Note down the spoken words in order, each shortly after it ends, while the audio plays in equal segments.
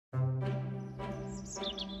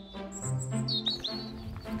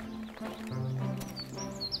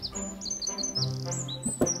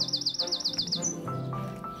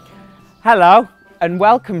Hello and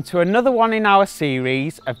welcome to another one in our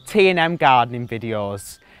series of T&M gardening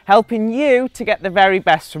videos, helping you to get the very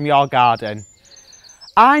best from your garden.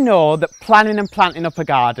 I know that planning and planting up a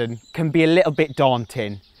garden can be a little bit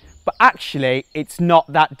daunting, but actually it's not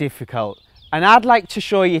that difficult, and I'd like to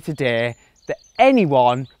show you today that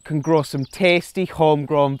anyone can grow some tasty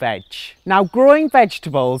homegrown veg. Now, growing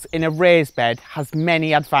vegetables in a raised bed has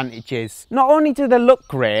many advantages. Not only do they look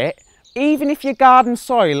great, even if your garden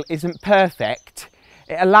soil isn't perfect,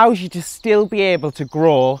 it allows you to still be able to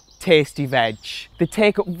grow tasty veg. They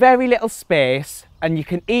take up very little space and you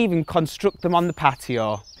can even construct them on the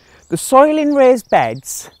patio. The soil in raised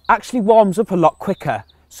beds actually warms up a lot quicker,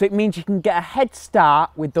 so it means you can get a head start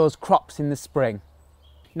with those crops in the spring.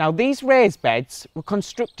 Now, these raised beds were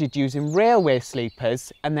constructed using railway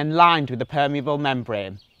sleepers and then lined with a permeable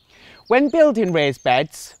membrane. When building raised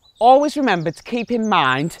beds, always remember to keep in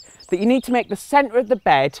mind that you need to make the centre of the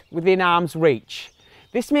bed within arm's reach.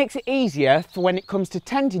 This makes it easier for when it comes to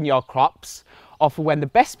tending your crops, or for when the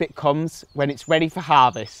best bit comes, when it's ready for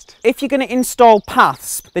harvest. If you're going to install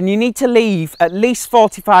paths, then you need to leave at least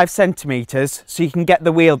 45 centimetres so you can get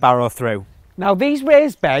the wheelbarrow through. Now, these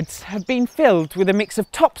raised beds have been filled with a mix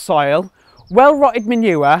of topsoil, well-rotted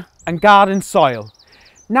manure and garden soil.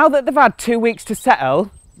 Now that they've had 2 weeks to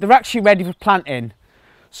settle, they're actually ready for planting.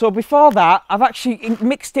 So before that, I've actually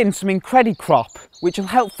mixed in some Incredi-Crop, which will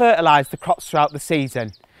help fertilise the crops throughout the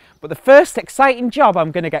season. But the first exciting job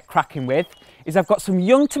I'm going to get cracking with is I've got some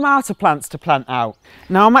young tomato plants to plant out.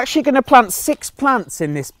 Now, I'm actually going to plant 6 plants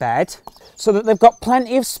in this bed so that they've got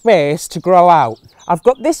plenty of space to grow out. I've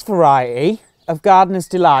got this variety of Gardener's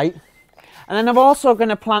Delight, and then I'm also going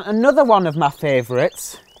to plant another one of my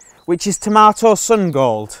favourites, which is Tomato Sun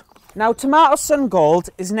Gold. Now, Tomato Sun Gold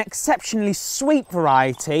is an exceptionally sweet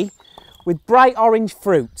variety with bright orange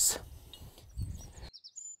fruits.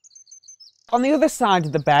 On the other side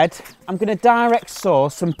of the bed, I'm going to direct sow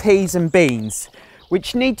some peas and beans,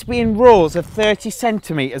 which need to be in rows of 30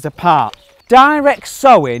 centimetres apart. Direct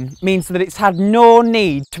sowing means that it's had no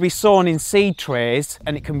need to be sown in seed trays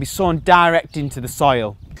and it can be sown direct into the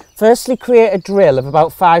soil. Firstly, create a drill of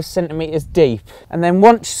about 5 centimetres deep, and then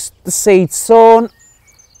once the seed's sown,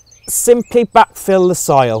 simply backfill the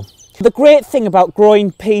soil. The great thing about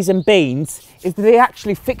growing peas and beans is that they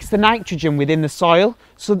actually fix the nitrogen within the soil,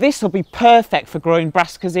 so this will be perfect for growing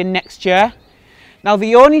brassicas in next year. Now,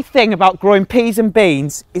 the only thing about growing peas and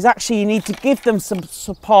beans is actually you need to give them some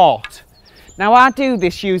support. Now, I do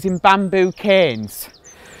this using bamboo canes.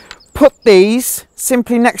 Put these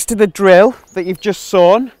simply next to the drill that you've just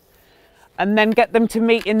sown and then get them to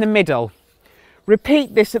meet in the middle.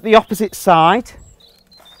 Repeat this at the opposite side.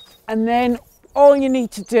 And then all you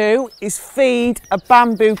need to do is feed a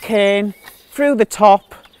bamboo cane through the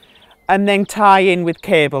top and then tie in with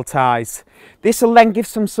cable ties. This will then give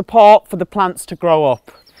some support for the plants to grow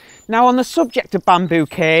up. Now, on the subject of bamboo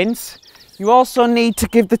canes, you also need to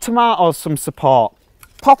give the tomatoes some support.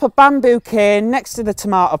 Pop a bamboo cane next to the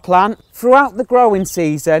tomato plant throughout the growing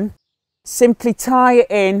season. Simply tie it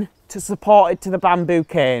in to support it to the bamboo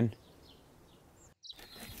cane.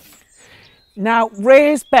 Now,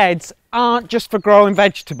 raised beds aren't just for growing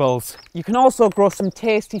vegetables. You can also grow some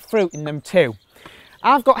tasty fruit in them too.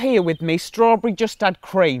 I've got here with me Strawberry Just Add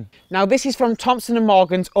Cream. Now, this is from Thompson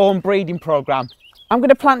Morgan's own breeding programme. I'm going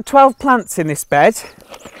to plant 12 plants in this bed.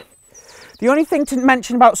 The only thing to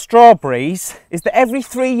mention about strawberries is that every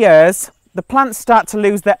 3 years the plants start to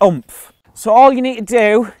lose their oomph. So all you need to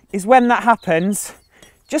do is, when that happens,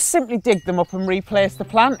 just simply dig them up and replace the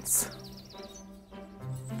plants.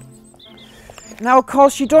 Now, of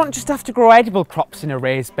course, you don't just have to grow edible crops in a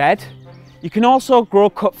raised bed. You can also grow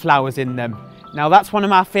cut flowers in them. Now, that's one of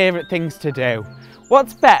my favourite things to do.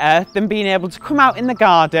 What's better than being able to come out in the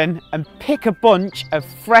garden and pick a bunch of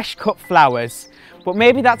fresh cut flowers? But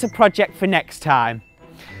maybe that's a project for next time.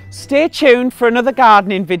 Stay tuned for another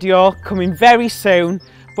gardening video coming very soon.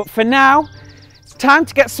 But for now, it's time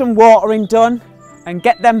to get some watering done and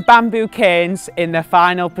get them bamboo canes in their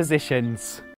final positions.